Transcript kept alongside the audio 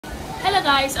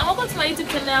Hi guys, and welcome to my YouTube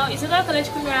channel. It's another College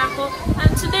Cream Miracle,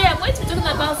 and today I'm going to be talking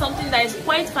about something that is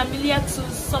quite familiar to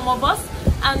some of us,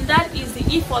 and that is the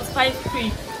E45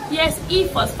 cream. Yes,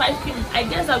 E45 cream. I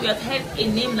guess that we have heard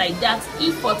a name like that,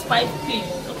 E45 cream.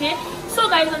 Okay, so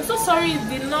guys, I'm so sorry if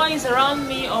the noise around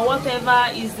me or whatever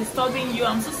is disturbing you.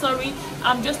 I'm so sorry.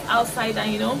 I'm just outside,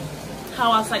 and you know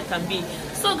how outside can be.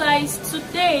 So guys,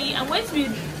 today I'm going to be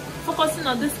focusing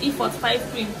on this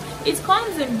E45 cream. It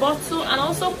comes in bottle and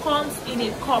also comes in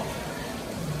a cup.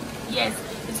 Yes,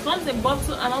 it comes in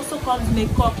bottle and also comes in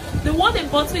a cup. The one in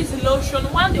bottle is the lotion,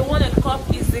 while the one in cup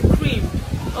is the cream.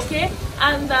 Okay,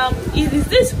 and it is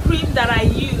this cream that I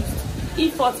used,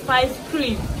 E45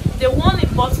 cream. The one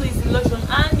in bottle is the lotion.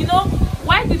 And you know,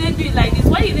 why do they do it like this?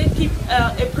 Why do they keep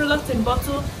a product in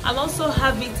bottle and also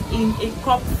have it in a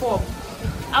cup form?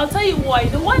 I'll tell you why.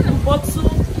 The one in bottle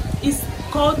is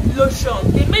called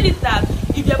lotion. They made it that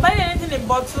if you're buying anything in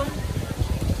bottle,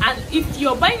 and if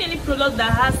you're buying any product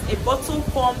that has a bottle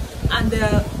form and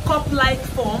the cup-like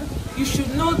form, you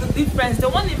should know the difference. The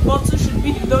one in bottle should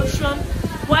be the lotion,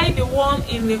 while the one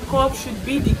in the cup should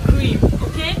be the cream.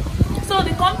 Okay, so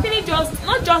the company, just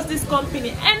not just this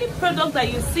company, any product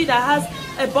that you see that has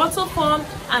a bottle form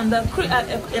and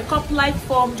a cup-like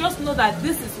form, just know that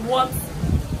this is what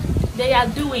they are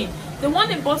doing. The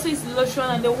one in bottle is lotion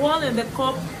and the one in the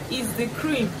cup is the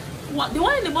cream. The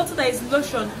one in the bottle that is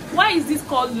lotion, why is this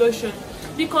called lotion?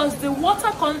 Because the water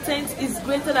content is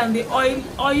greater than the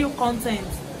oil content.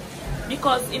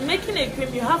 Because in making a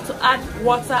cream, you have to add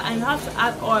water and you have to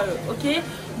add oil, okay?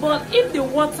 But if the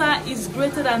water is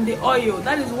greater than the oil,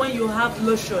 that is when you have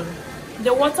lotion.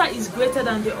 The water is greater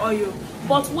than the oil.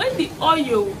 But when the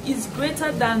oil is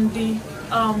greater than the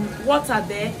water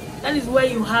there, that is where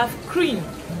you have cream.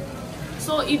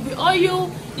 So if the oil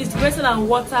is greater than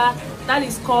water, that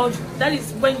is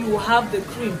when you have the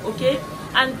cream, okay?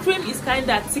 And cream is kind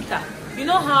of thicker. You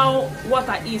know how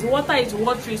water is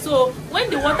watery. So when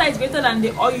the water is greater than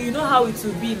the oil, you know how it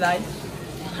will be like.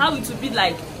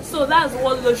 So that's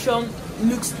what lotion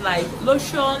looks like.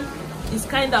 Lotion is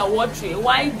kind of watery,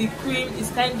 while the cream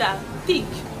is kind of thick,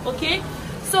 okay?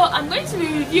 So I'm going to be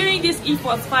reviewing this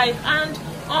E45, and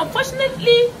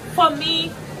unfortunately for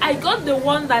me, I got the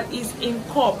one that is in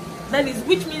cup. That is,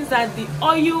 which means that the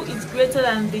oil is greater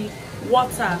than the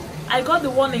water. I got the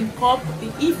one in cup, the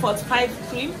E45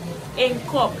 cream in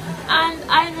cup, and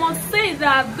I must say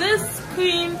that this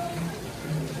cream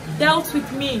dealt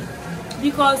with me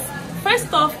because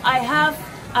first off, I have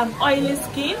an oily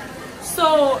skin.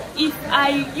 So if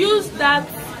I use that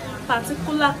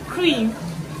particular cream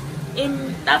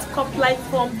in that cup-like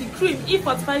form, the cream,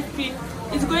 E45 cream,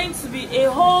 is going to be a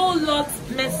whole lot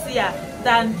messier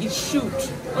than it should.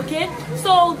 Okay,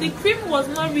 so the cream was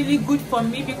not really good for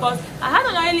me because I had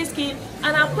an oily skin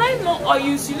and I applied more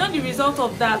oils. You know the result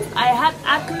of that. I had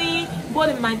acne both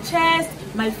in my chest,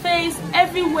 my face,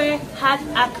 everywhere had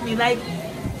acne. Like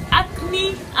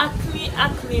acne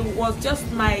was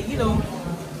just my, you know,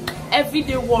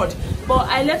 everyday word. But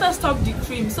I later stopped the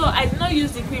cream, so I did not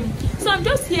use the cream. So I'm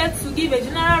just here to give a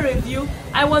general review.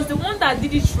 I was the one that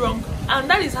did it wrong, and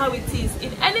that is how it is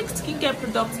in any skincare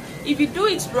product. If you do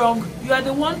it wrong, you are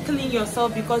the one killing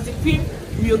yourself, because the cream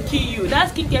will kill you.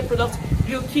 That skincare product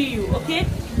will kill you. Okay,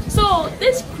 so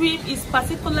this cream is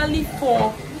particularly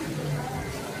for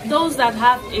those that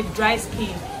have a dry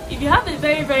skin. If you have a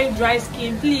very dry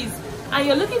skin, please, and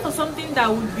you're looking for something that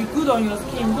would be good on your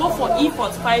skin, go for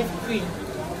E45 cream.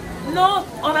 No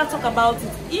other talk about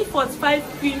it. E45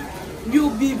 cream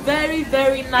will be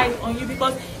very nice on you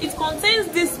because it contains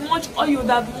this much oil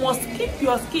that must keep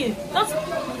your skin, not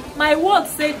my word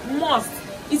said must,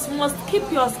 it must keep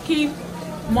your skin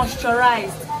moisturized.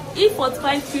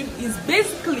 E45 cream is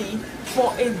basically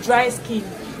for a dry skin.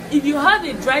 If you have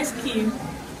a dry skin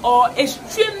or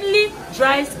extremely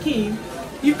dry skin,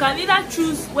 you can either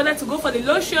choose whether to go for the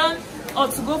lotion or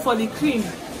to go for the cream.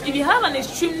 If you have an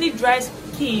extremely dry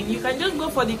skin, you can just go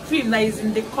for the cream that is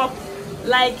in the cup,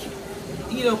 like,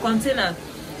 you know, container.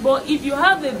 But if you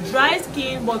have a dry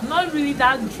skin but not really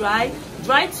that dry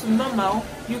to normal,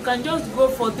 you can just go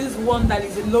for this one that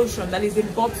is a lotion, that is a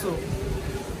bottle,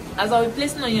 as I'll be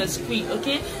placing on your screen.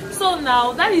 Okay, so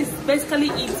now that is basically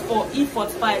it for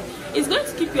E45. It's going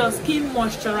to keep your skin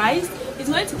moisturized, it's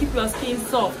going to keep your skin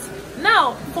soft.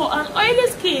 Now for an oily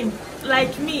skin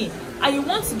like me, and you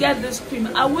want to get this cream,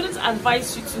 I wouldn't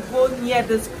advise you to go near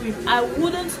this cream. I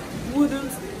wouldn't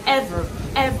ever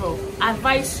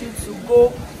advise you to go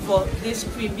for this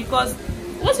cream, because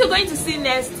what you're going to see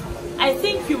next, I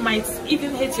think you might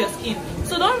even hate your skin.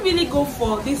 So don't really go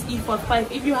for this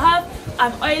E45. If you have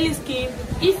an oily skin,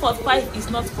 E45 is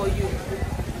not for you.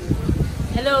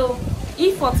 Hello,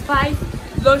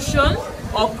 E45 lotion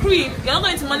or cream, you're not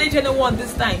going to manage anyone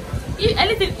this time. If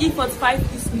anything,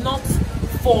 E45 is not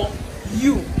for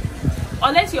you,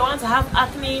 unless you want to have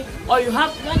acne, or you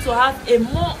want to have a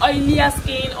more oilier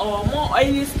skin, or more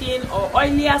oily skin, or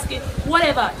oilier skin,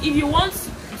 whatever. If you want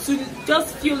to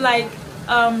just feel like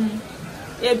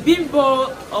a bimbo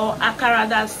or akara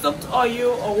that soaked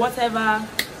oil or whatever,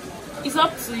 it's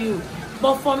up to you.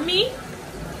 But for me,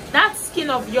 that skin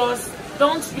of yours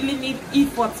don't really need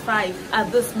E45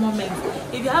 at this moment.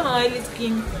 If you have an oily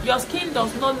skin, your skin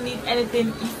does not need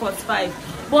anything E45.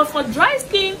 But for dry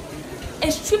skin,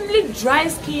 extremely dry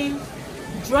skin,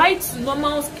 dry to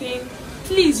normal skin,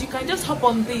 please, you can just hop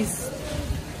on this.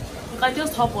 You can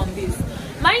just hop on this.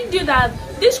 Mind you that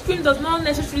this cream does not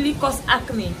necessarily cause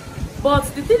acne, but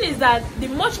the thing is that the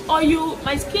much oil,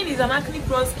 my skin is an acne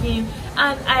prone skin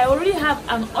and I already have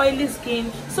an oily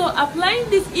skin, so applying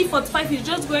this E45 is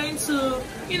just going to,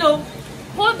 you know,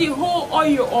 pour the whole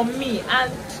oil on me,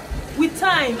 and with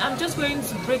time I'm just going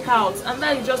to break out. And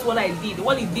that is just what I did,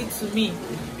 what it did to me.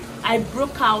 I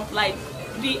broke out. Like,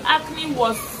 the acne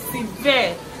was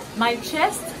severe. My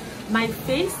chest, my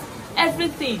face,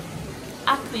 everything,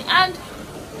 acne. And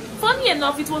funny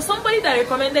enough, it was somebody that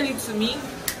recommended it to me,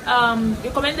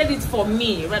 recommended it for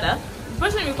me rather. The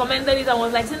person recommended it and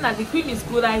was like saying that the cream is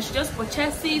good, I should just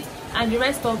purchase it and the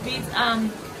rest of it.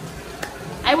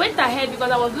 I went ahead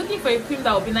because I was looking for a cream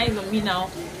that would be nice on me now.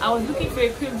 I was looking for a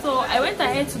cream, so I went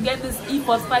ahead to get this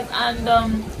E45,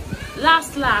 and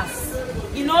last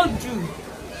you know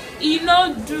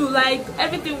do like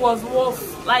everything was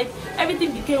worse, like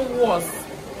everything became worse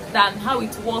than how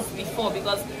it was before.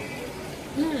 Because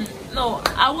no,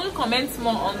 I won't comment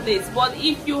more on this, but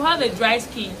if you have a dry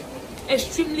skin,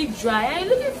 extremely dry, and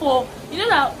you're looking for, you know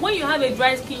that when you have a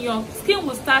dry skin, your skin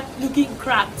will start looking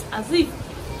cracked, as if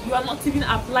you are not even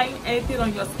applying anything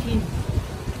on your skin.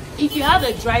 If you have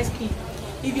a dry skin,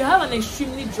 if you have an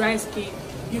extremely dry skin,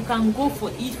 you can go for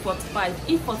E45.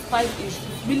 E45 is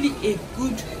really a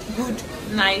good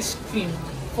nice cream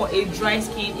for a dry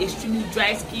skin, extremely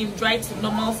dry skin, dry to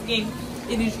normal skin.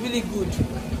 It is really good.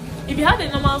 If you have a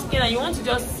normal skin and you want to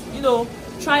just, you know,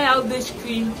 try out this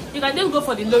cream, you can just go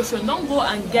for the lotion. Don't go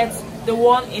and get the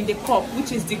one in the cup,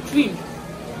 which is the cream.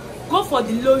 Go for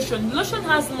the lotion. The lotion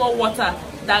has more water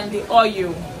than the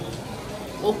oil.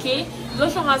 Okay, the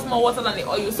lotion has more water than the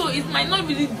oil, so it might not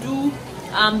really do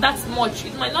that much.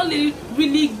 It might not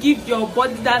really give your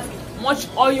body that much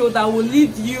oil that will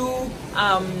leave you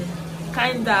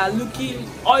kinda looking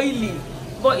oily,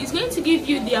 but it's going to give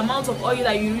you the amount of oil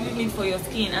that you really need for your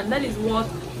skin, and that is what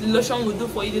the lotion will do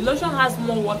for you. The lotion has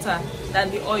more water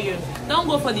than the oil. Don't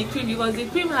go for the cream, because the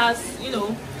cream has, you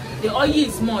know, the oil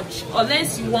is much,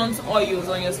 unless you want oils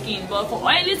on your skin. But for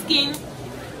oily skin,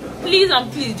 please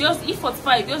and please, just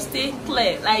E45, just stay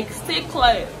clear, like stay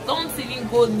clear, don't even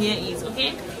go near it.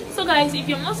 Okay, so guys, if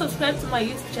you have not subscribed to my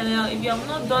YouTube channel, if you have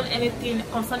not done anything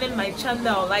concerning my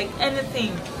channel, like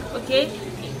anything, okay,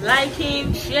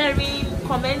 liking, sharing,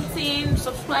 commenting,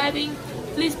 subscribing,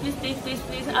 please,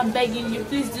 I'm begging you,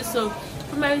 please do so.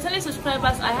 For my returning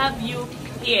subscribers, I have you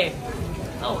here.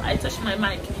 Oh, I touched my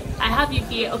mic. I have you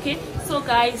here. Okay, so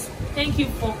guys, thank you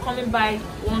for coming by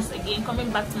once again, coming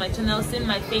back to my channel, seeing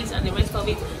my face and the rest of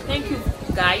it. Thank you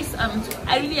guys.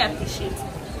 I really appreciate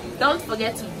it. Don't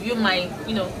forget to view my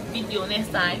video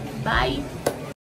next time. Bye.